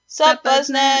Sup,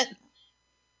 Buzznet?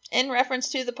 In reference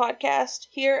to the podcast,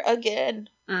 here again.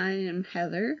 I am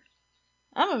Heather.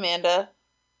 I'm Amanda.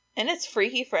 And it's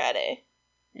Freaky Friday.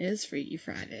 It is Freaky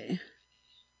Friday.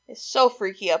 It's so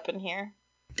freaky up in here.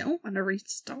 Don't want to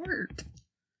restart.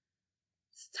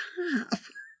 Stop.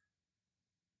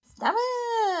 Stop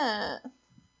it.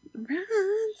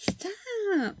 Run,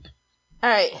 stop.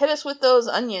 Alright, hit us with those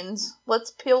onions.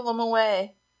 Let's peel them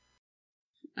away.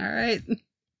 Alright.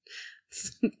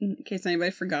 In case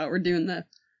anybody forgot, we're doing the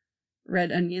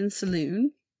Red Onion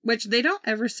Saloon. Which they don't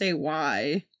ever say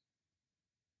why.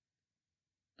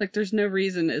 Like, there's no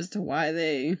reason as to why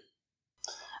they...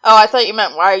 Oh, I thought you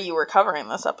meant why you were covering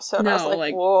this episode. No, I was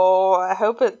like, whoa, I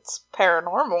hope it's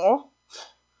paranormal.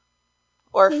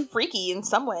 Or freaky in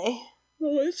some way.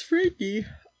 Well, it's freaky.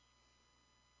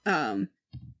 But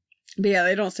yeah,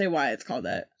 they don't say why it's called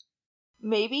that.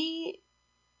 Maybe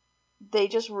they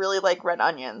just really like red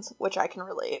onions, which I can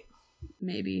relate.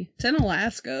 Maybe. It's in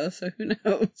Alaska, so who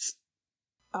knows?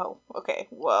 Oh, okay.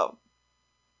 Well,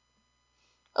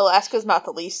 Alaska's not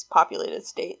the least populated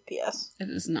state, P.S.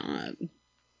 It is not.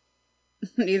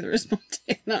 Neither is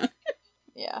Montana.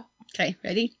 Yeah. Okay,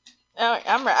 ready? Oh,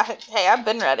 hey, I've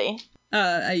been ready.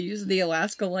 I use the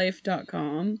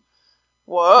AlaskaLife.com.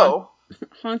 Whoa.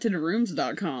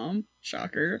 HauntedRooms.com.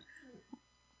 Shocker.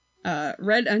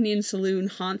 Red Onion Saloon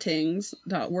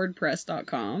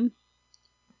Hauntings.wordpress.com.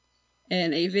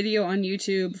 And a video on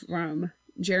YouTube from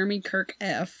Jeremy Kirk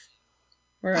F,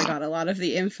 where I got a lot of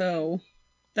the info.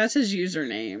 That's his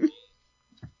username.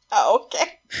 Oh,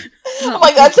 okay. I'm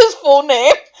like, that's his full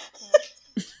name.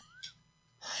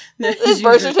 His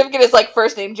birth certificate is like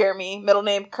first name Jeremy, middle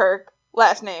name Kirk,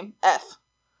 last name F.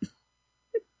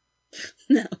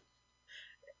 No.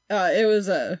 It was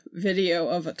a video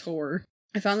of a tour.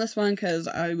 I found this one because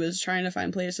I was trying to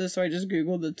find places, so I just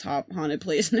googled the top haunted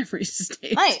place in every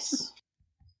state. Nice.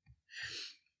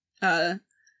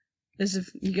 This,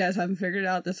 if you guys haven't figured it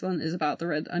out, this one is about the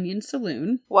Red Onion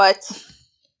Saloon. What?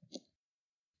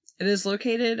 It is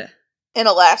located... in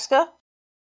Alaska?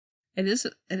 It is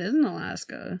in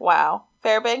Alaska. Wow.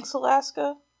 Fairbanks,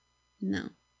 Alaska? No.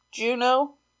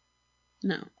 Juneau?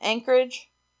 No.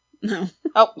 Anchorage? No.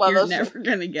 Oh, well, You're never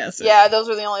gonna guess it. Yeah, those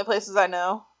are the only places I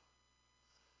know.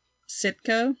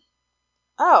 Sitka?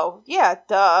 Oh, yeah,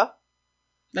 duh.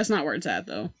 That's not where it's at,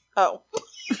 though. Oh.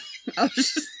 I was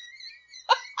just...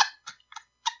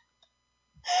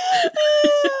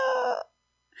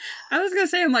 I was gonna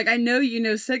say, I'm like, I know you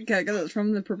know Sitka because it's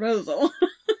from The Proposal.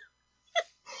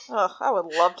 Ugh, I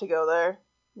would love to go there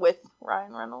with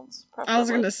Ryan Reynolds. Preferably. I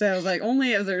was gonna say, I was like,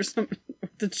 only if there's some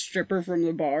the stripper from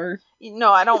the bar.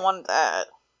 No, I don't want that.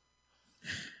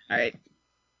 Alright.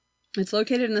 It's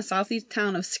located in the southeast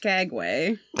town of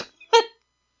Skagway.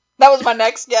 That was my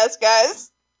next guess,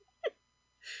 guys.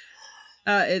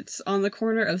 It's on the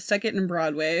corner of 2nd and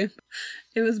Broadway.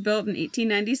 It was built in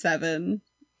 1897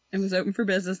 and was open for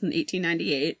business in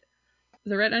 1898.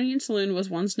 The Red Onion Saloon was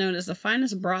once known as the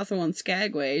finest brothel in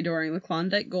Skagway during the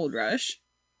Klondike Gold Rush.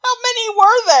 How many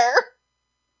were there?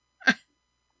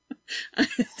 I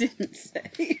didn't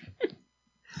say.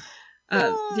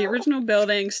 The original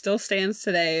building still stands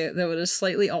today, though it is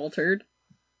slightly altered.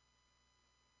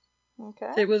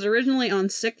 Okay. It was originally on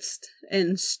 6th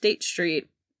and State Street,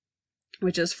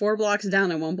 which is 4 blocks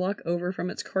down and 1 block over from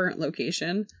its current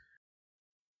location.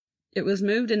 It was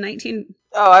moved in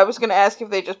Oh, I was going to ask if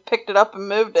they just picked it up and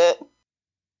moved it.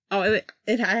 Oh,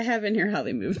 I have in here how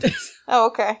they moved it. Oh,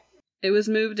 okay. It was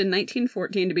moved in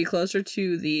 1914 to be closer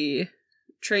to the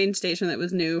train station that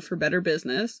was new for better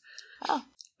business. Oh.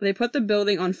 They put the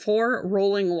building on 4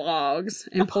 rolling logs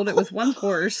and pulled it with 1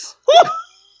 horse.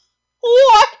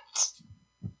 What?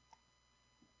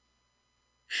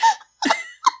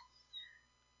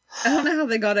 I don't know how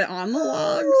they got it on the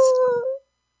logs.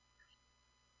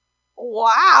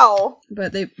 Wow.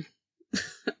 But they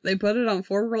put it on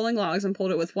 4 rolling logs and pulled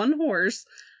it with 1 horse,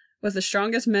 with the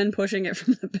strongest men pushing it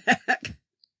from the back.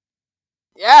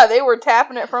 Yeah, they were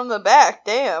tapping it from the back,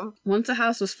 damn. Once the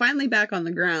house was finally back on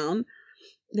the ground,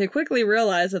 they quickly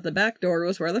realized that the back door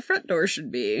was where the front door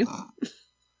should be.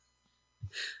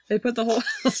 They put the whole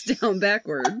house down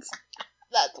backwards.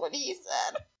 That's what he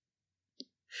said.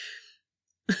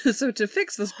 So to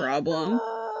fix this problem,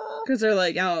 because they're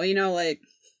like, oh, you know, like,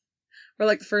 or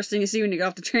like the first thing you see when you get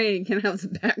off the train, you can have the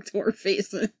back door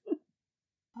facing.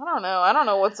 I don't know. I don't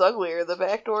know what's uglier, the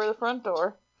back door or the front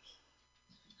door.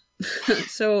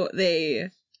 So to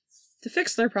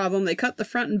fix their problem, they cut the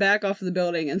front and back off of the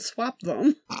building and swapped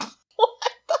them. What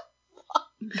the fuck?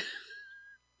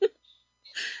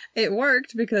 It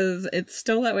worked because it's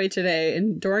still that way today,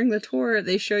 and during the tour,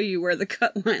 they show you where the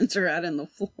cut lines are at in the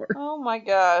floor. Oh my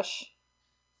gosh.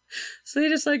 So they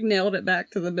just, like, nailed it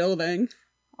back to the building.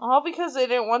 All because they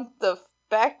didn't want the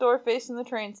back door facing the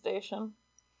train station.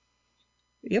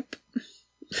 Yep.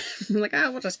 I'm like,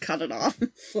 we'll just cut it off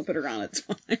and flip it around, it's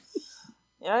fine.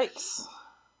 Yikes.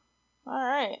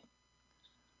 Alright.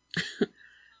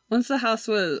 Once the house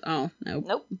was... Oh,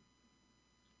 nope.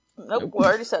 Nope, we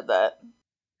already said that.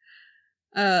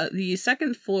 The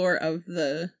second floor of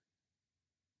the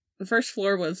first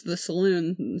floor was the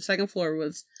saloon. The second floor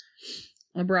was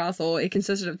a brothel. It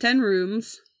consisted of 10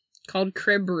 rooms called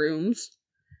crib rooms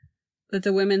that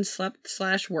the women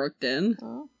slept/worked in.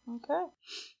 Oh,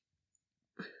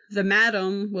 okay. The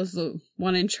madam was the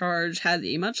one in charge, had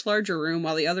a much larger room,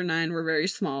 while the other 9 were very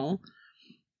small.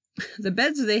 The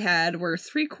beds they had were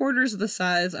 3/4 the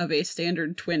size of a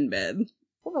standard twin bed.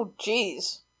 Oh,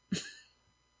 jeez.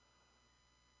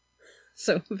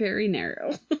 So, very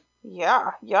narrow.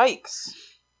 Yeah, yikes.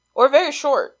 Or very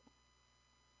short.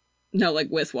 No, like,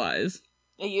 width-wise.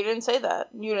 You didn't say that.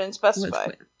 You didn't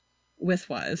specify.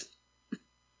 Width-wise.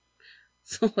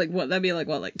 So, like, what? That'd be, like,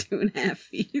 2.5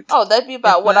 feet? Oh, that'd be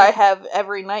about what I have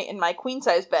every night in my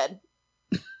queen-size bed.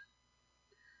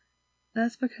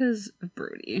 That's because of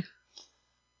Brody.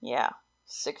 Yeah.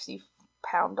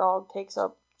 60-pound dog takes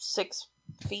up 6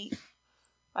 feet.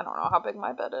 I don't know how big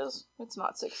my bed is. It's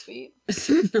not 6 feet.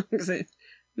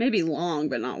 Maybe long,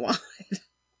 but not wide.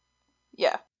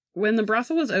 Yeah. When the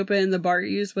brothel was open, the bar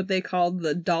used what they called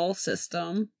the doll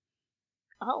system.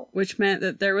 Oh. Which meant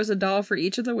that there was a doll for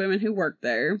each of the women who worked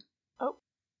there. Oh.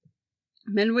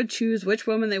 Men would choose which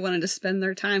woman they wanted to spend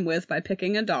their time with by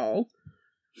picking a doll.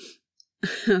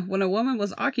 When a woman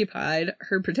was occupied,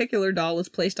 her particular doll was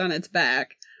placed on its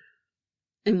back.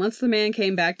 And once the man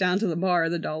came back down to the bar,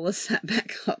 the doll was sat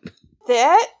back up.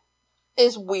 That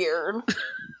is weird.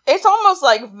 It's almost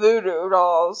like voodoo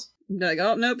dolls. They're like,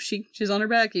 oh, nope, she's on her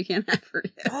back. You can't have her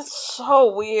yet. That's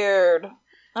so weird.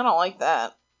 I don't like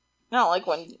that. I don't like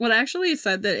when... Well, actually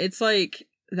said that it's like,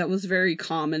 that was very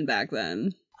common back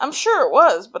then. I'm sure it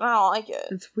was, but I don't like it.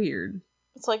 It's weird.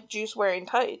 It's like Juice wearing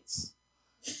tights.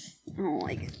 I don't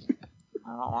like it.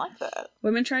 I don't like that.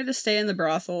 Women tried to stay in the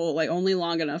brothel, only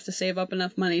long enough to save up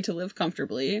enough money to live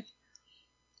comfortably.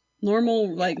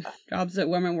 Normal, jobs that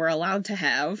women were allowed to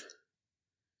have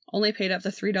only paid up to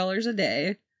 $3 a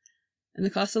day, and the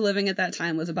cost of living at that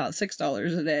time was about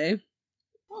 $6 a day.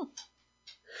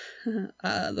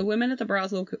 The women at the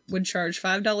brothel would charge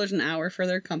 $5 an hour for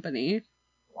their company.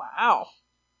 Wow.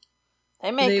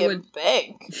 They make it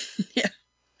big.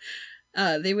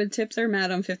 Yeah. They would tip their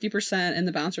madam 50% and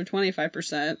the bouncer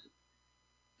 25%.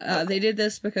 Okay. They did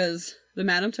this because the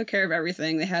madam took care of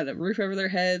everything. They had a roof over their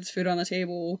heads, food on the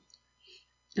table,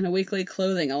 and a weekly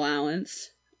clothing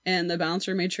allowance. And the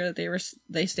bouncer made sure that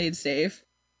they stayed safe.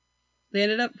 They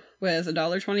ended up with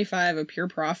 $1.25 of pure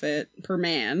profit per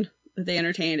man that they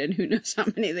entertained, and who knows how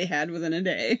many they had within a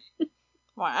day.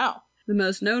 Wow. The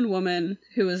most known woman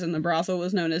who was in the brothel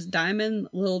was known as Diamond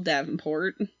Lil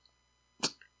Davenport.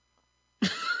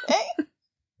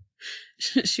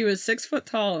 She was 6 foot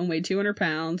tall and weighed 200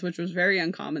 pounds, which was very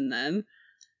uncommon then.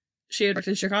 She had worked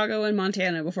in Chicago and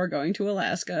Montana before going to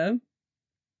Alaska.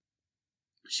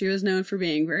 She was known for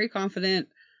being very confident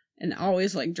and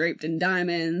always draped in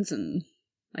diamonds and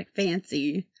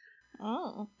fancy.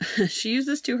 Oh. She used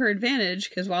this to her advantage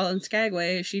because while in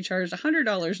Skagway, she charged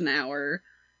 $100 an hour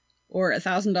or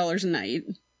 $1,000 a night,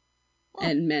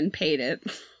 and men paid it.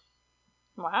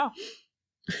 Wow.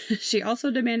 She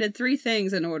also demanded 3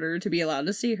 things in order to be allowed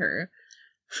to see her.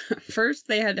 First,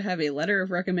 they had to have a letter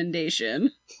of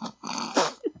recommendation.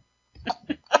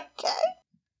 Okay.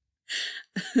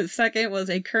 Second was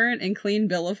a current and clean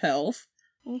bill of health.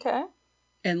 Okay.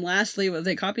 And lastly was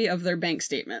a copy of their bank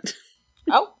statement.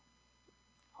 Oh.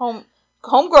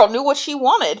 Homegirl knew what she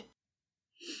wanted.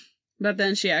 But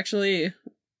then she actually,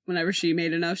 whenever she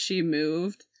made enough, she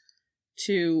moved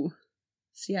to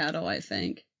Seattle, I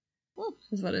think.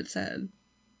 Is what it said.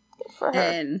 Good for her.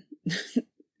 And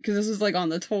because this was on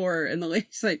the tour, and the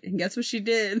lady's and guess what she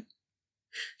did?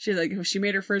 She she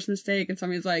made her first mistake, and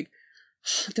somebody's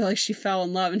they're she fell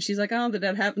in love, and she's like, oh, did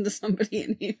that happen to somebody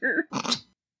in here?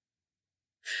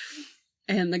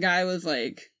 And the guy was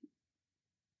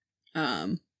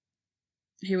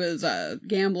he was a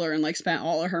gambler and spent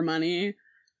all of her money,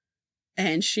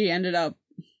 and she ended up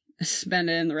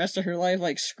spending the rest of her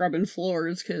life scrubbing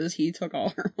floors because he took all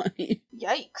her money.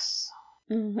 Yikes.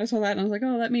 I saw that and I was like,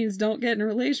 oh, that means don't get in a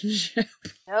relationship.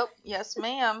 Nope. Yes,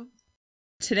 ma'am.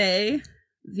 Today,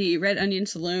 the Red Onion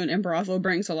Saloon and brothel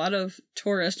brings a lot of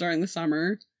tourists during the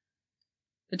summer.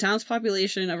 The town's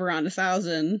population of around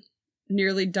 1,000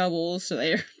 nearly doubles, so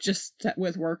they're just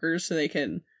with workers so they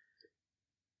can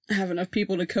have enough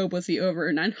people to cope with the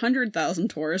over 900,000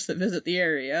 tourists that visit the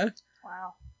area.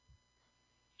 Wow.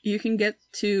 You can get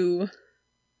to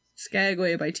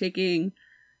Skagway by taking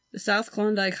the South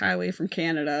Klondike Highway from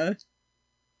Canada,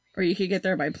 or you could get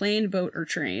there by plane, boat, or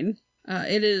train.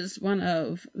 It is one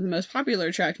of the most popular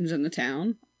attractions in the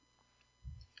town.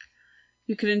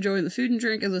 You can enjoy the food and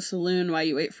drink of the saloon while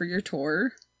you wait for your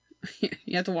tour.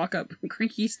 You have to walk up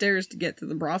creaky stairs to get to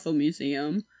the brothel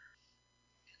museum.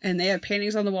 And they have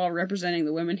paintings on the wall representing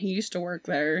the women who used to work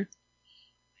there.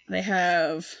 They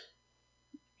have...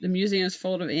 The museum is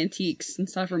full of antiques and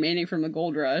stuff remaining from the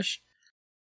gold rush.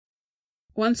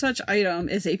 One such item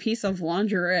is a piece of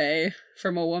lingerie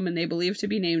from a woman they believe to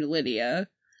be named Lydia.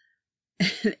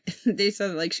 They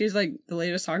said, like, she's like, the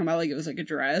lady was talking about, like, it was like a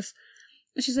dress.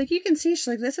 And she's like, you can see, she's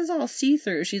like, this is all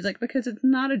see-through. She's like, because it's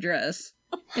not a dress.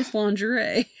 It's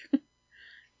lingerie.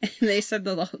 And they said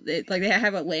that, like, they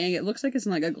have it laying, it looks like it's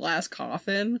in, like, a glass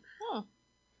coffin. Huh.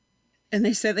 And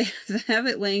they said they have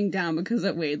it laying down because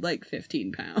it weighed, like,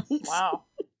 15 pounds. Wow.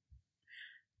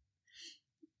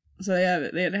 So they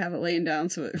had to have it laying down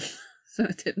so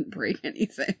it didn't break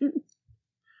anything.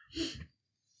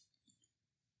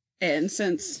 And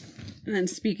then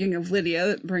speaking of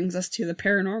Lydia, it brings us to the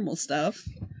paranormal stuff.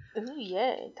 Ooh,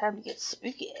 yeah. Time to get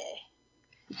spooky.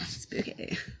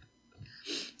 Spooky.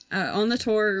 On the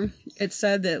tour, it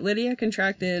said that Lydia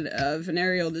contracted a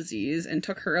venereal disease and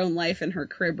took her own life in her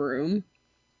crib room.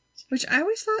 Which I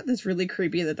always thought that's really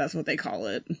creepy that that's what they call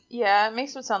it. Yeah, it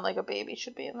makes it sound like a baby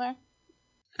should be in there.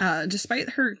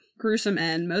 Despite her gruesome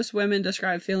end, most women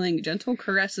describe feeling gentle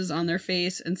caresses on their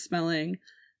face and smelling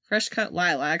fresh-cut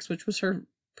lilacs, which was her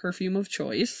perfume of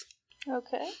choice.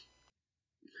 Okay.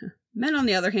 Men, on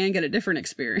the other hand, get a different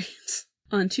experience.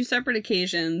 On 2 separate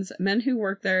occasions, men who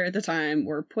worked there at the time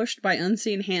were pushed by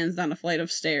unseen hands down a flight of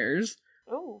stairs.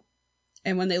 Ooh.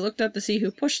 And when they looked up to see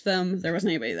who pushed them, there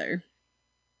wasn't anybody there.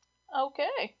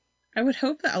 Okay. I would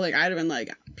hope that, like, I'd have been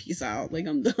like, peace out, like,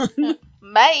 I'm done.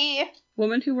 Bye!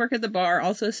 Women who work at the bar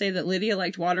also say that Lydia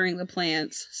liked watering the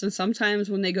plants, since sometimes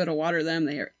when they go to water them,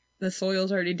 the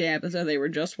soil's already damp as though they were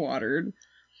just watered.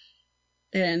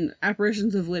 And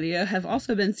apparitions of Lydia have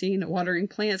also been seen watering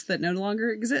plants that no longer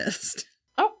exist.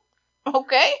 Oh,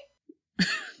 okay.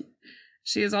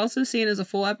 She is also seen as a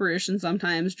full apparition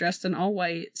sometimes, dressed in all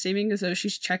white, seeming as though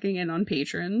she's checking in on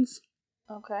patrons.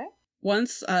 Okay.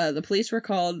 Once, the police were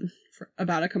called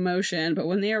about a commotion, but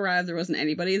when they arrived, there wasn't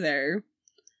anybody there.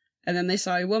 And then they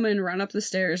saw a woman run up the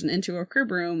stairs and into a crib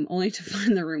room, only to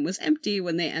find the room was empty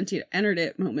when they entered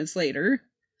it moments later.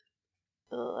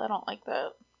 Ugh, I don't like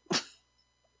that.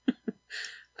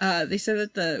 They said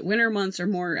that the winter months are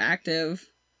more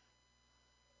active,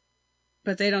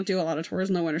 but they don't do a lot of tours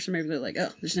in the winter, so maybe they're like,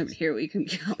 oh, there's nobody here, we can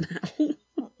get out now.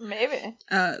 Maybe.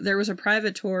 There was a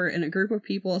private tour, and a group of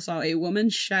people saw a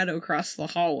woman's shadow cross the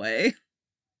hallway.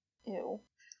 Ew.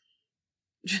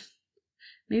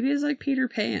 Maybe it's like Peter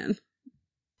Pan.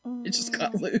 It just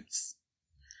got loose.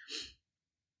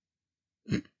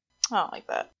 I don't like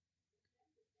that.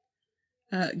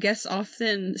 Guests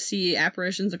often see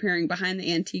apparitions appearing behind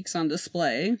the antiques on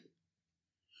display.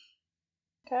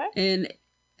 Okay.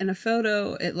 In a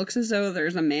photo, it looks as though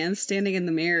there's a man standing in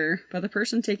the mirror, but the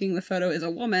person taking the photo is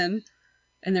a woman,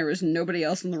 and there was nobody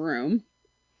else in the room.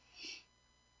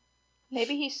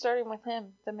 Maybe he's starting with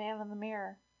him, the man in the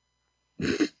mirror.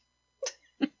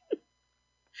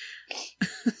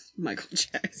 Michael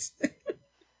Jackson.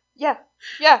 Yeah,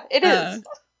 it is.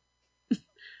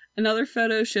 Another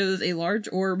photo shows a large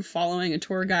orb following a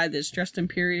tour guide that's dressed in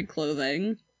period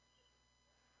clothing.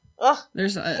 Ugh,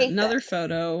 There's another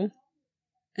photo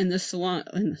in the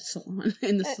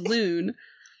saloon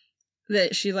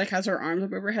that she like has her arms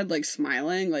up over her head, like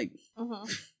smiling, like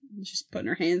she's putting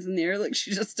her hands in the air, like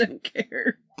she just don't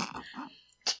care.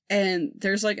 And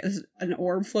there's like an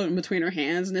orb floating between her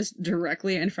hands, and it's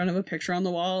directly in front of a picture on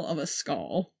the wall of a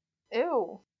skull.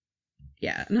 Ew.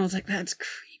 Yeah, and I was like, that's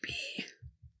creepy.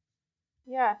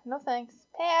 Yeah, no thanks.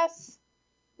 Pass.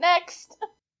 Next.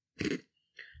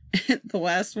 The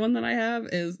last one that I have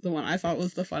is the one I thought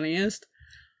was the funniest.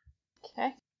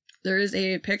 Okay. There is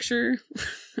a picture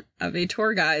of a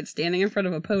tour guide standing in front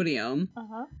of a podium.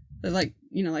 Like,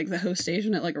 you know, like the host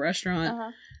station at like a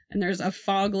restaurant. And there's a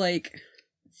fog-like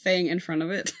thing in front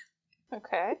of it.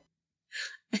 Okay.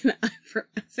 And I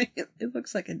think it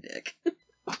looks like a dick.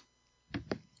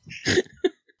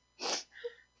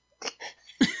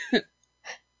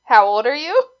 How old are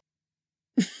you?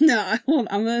 No, I'm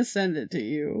gonna send it to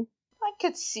you. I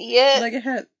could see it. Like, it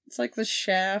had It's like the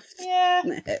shaft. Yeah,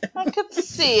 I could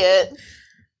see it.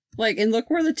 Like, and look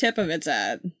where the tip of it's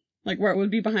at. Like, where it would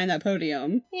be behind that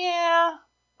podium. Yeah,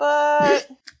 but...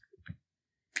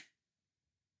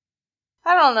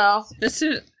 I don't know.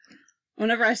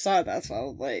 Whenever I saw it, that's what I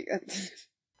was like...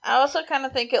 I also kind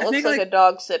of think it looks like like a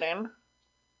dog sitting.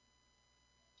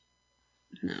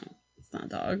 No, it's not a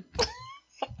dog.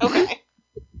 Okay.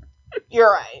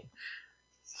 You're right.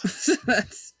 So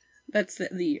that's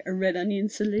the Red Onion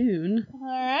Saloon.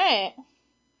 Alright.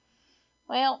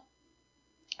 Well,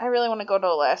 I really want to go to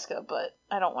Alaska, but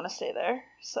I don't want to stay there,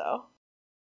 so...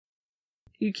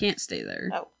 You can't stay there.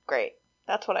 Oh, great.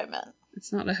 That's what I meant.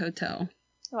 It's not a hotel.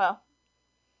 Well.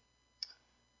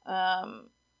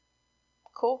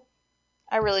 Cool.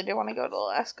 I really do want to go to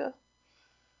Alaska.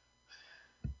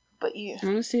 But you... I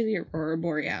want to see the Aurora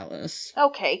Borealis.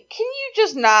 Okay, can you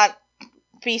just not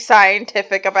be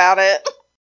scientific about it?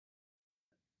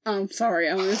 I'm sorry,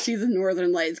 I want to see the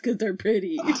Northern Lights because they're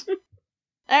pretty.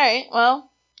 Alright,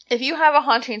 well, if you have a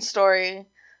haunting story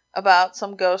about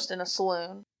some ghost in a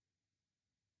saloon...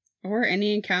 Or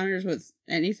any encounters with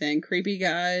anything. Creepy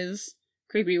guys,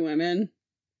 creepy women.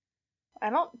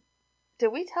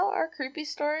 Did we tell our creepy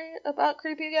story about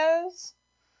creepy guys?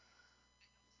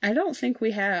 I don't think we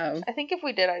have. I think if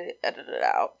we did, I'd edit it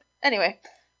out. Anyway,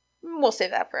 we'll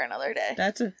save that for another day.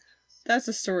 That's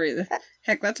a story.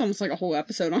 Heck, that's almost like a whole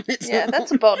episode on its own. Yeah,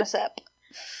 that's a bonus ep.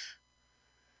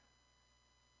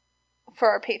 For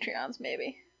our Patreons,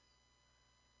 maybe.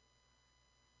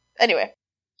 Anyway.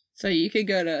 So you could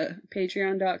go to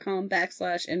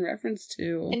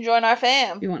patreon.com/inreference2. And join our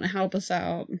fam. If you want to help us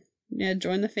out. Yeah,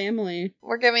 join the family.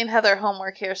 We're giving Heather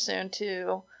homework here soon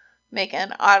to make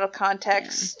an out of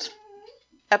context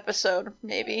episode,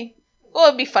 maybe. Well,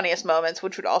 it'd be funniest moments,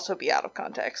 which would also be out of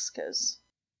context, because...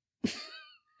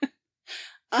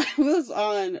 I was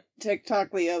on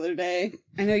TikTok the other day.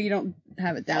 I know you don't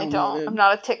have it downloaded. I don't. I'm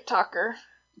not a TikToker.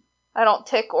 I don't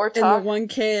tick or talk. And the one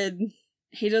kid,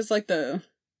 he does like the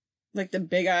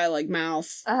big eye, like mouth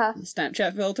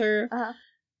Snapchat filter.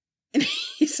 And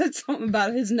he said something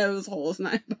about his nose holes, and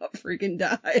I about freaking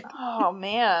died. Oh,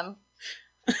 man.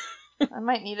 I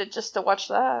might need it just to watch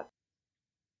that.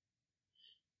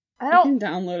 I can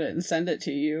download it and send it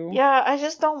to you. Yeah, I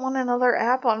just don't want another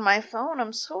app on my phone.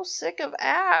 I'm so sick of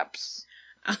apps.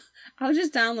 I'll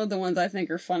just download the ones I think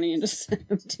are funny and just send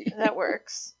them to you. That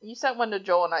works. You sent one to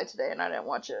Joel and I today, and I didn't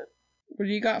watch it. What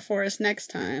do you got for us next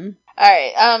time?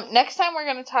 Alright, next time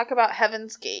we're going to talk about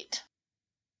Heaven's Gate.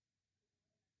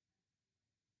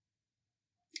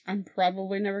 I'm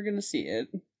probably never going to see it.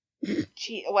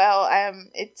 Gee, well,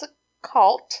 it's a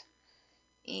cult.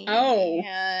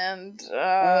 And,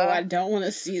 I don't want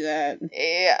to see that.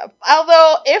 Yeah.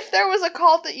 Although, if there was a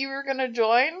cult that you were going to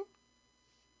join,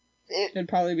 it'd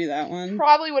probably be that one.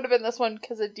 Probably would have been this one,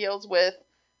 because it deals with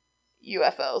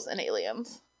UFOs and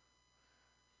aliens.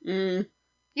 You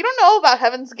don't know about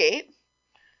Heaven's Gate?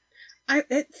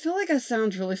 I feel like that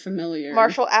sounds really familiar.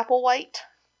 Marshall Applewhite?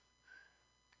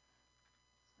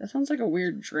 That sounds like a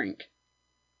weird drink.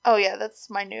 Oh yeah, that's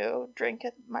my new drink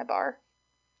at my bar.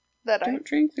 Don't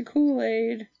drink the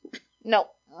Kool-Aid. No,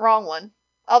 wrong one.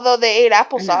 Although they ate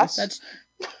applesauce.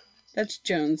 That's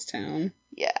Jonestown.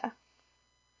 Yeah.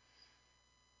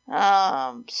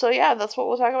 So yeah, that's what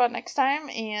we'll talk about next time.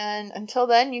 And until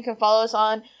then, you can follow us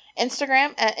on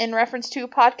Instagram at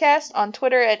InReference2Podcast, on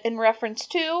Twitter at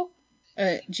InReference2.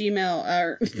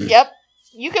 Gmail. Yep.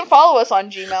 You can follow us on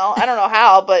Gmail. I don't know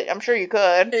how, but I'm sure you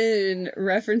could.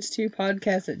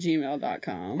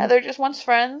 InReference2Podcast@gmail.com. Heather just wants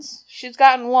friends. She's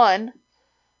gotten one.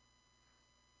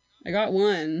 I got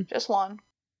one. Just one.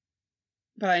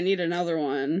 But I need another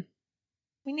one.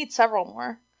 We need several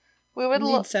more. We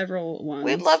need several ones.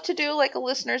 We'd love to do like a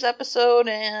listeners episode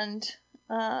and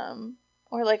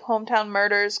or like hometown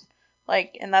murders,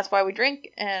 like, and that's why we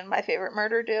drink and my favorite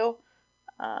murder do.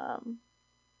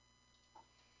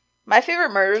 My favorite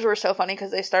murders were so funny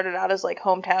because they started out as like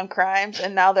hometown crimes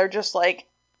and now they're just like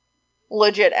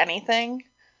legit anything.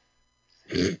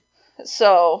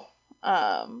 So,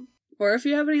 or if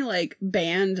you have any like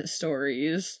band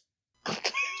stories.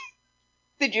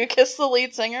 Did you kiss the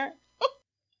lead singer?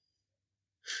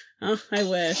 Oh, I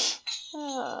wish.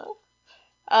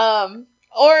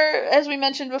 Or as we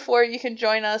mentioned before, you can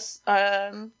join us.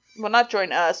 Well, not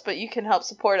join us, but you can help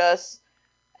support us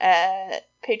at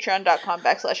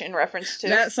patreon.com/inreference2.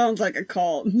 That sounds like a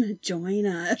cult. Join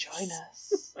us. Join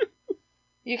us.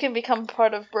 You can become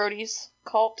part of Brody's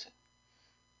cult,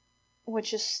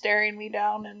 which is staring me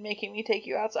down and making me take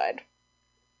you outside.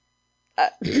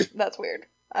 That's weird.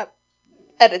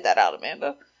 Edit that out,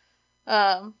 Amanda.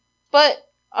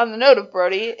 But on the note of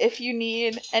Brody, if you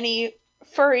need any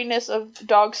furriness of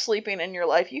dogs sleeping in your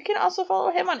life, you can also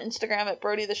follow him on Instagram at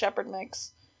Brody the Shepherd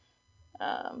Mix.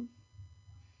 And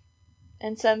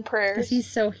send prayers. Because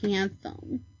he's so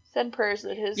handsome. Send prayers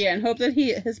that his... Yeah, and hope that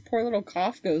his poor little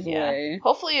cough goes away.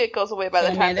 Hopefully it goes away by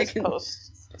the time this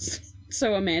posts.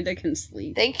 So Amanda can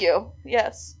sleep. Thank you.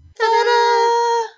 Yes. Ta-da!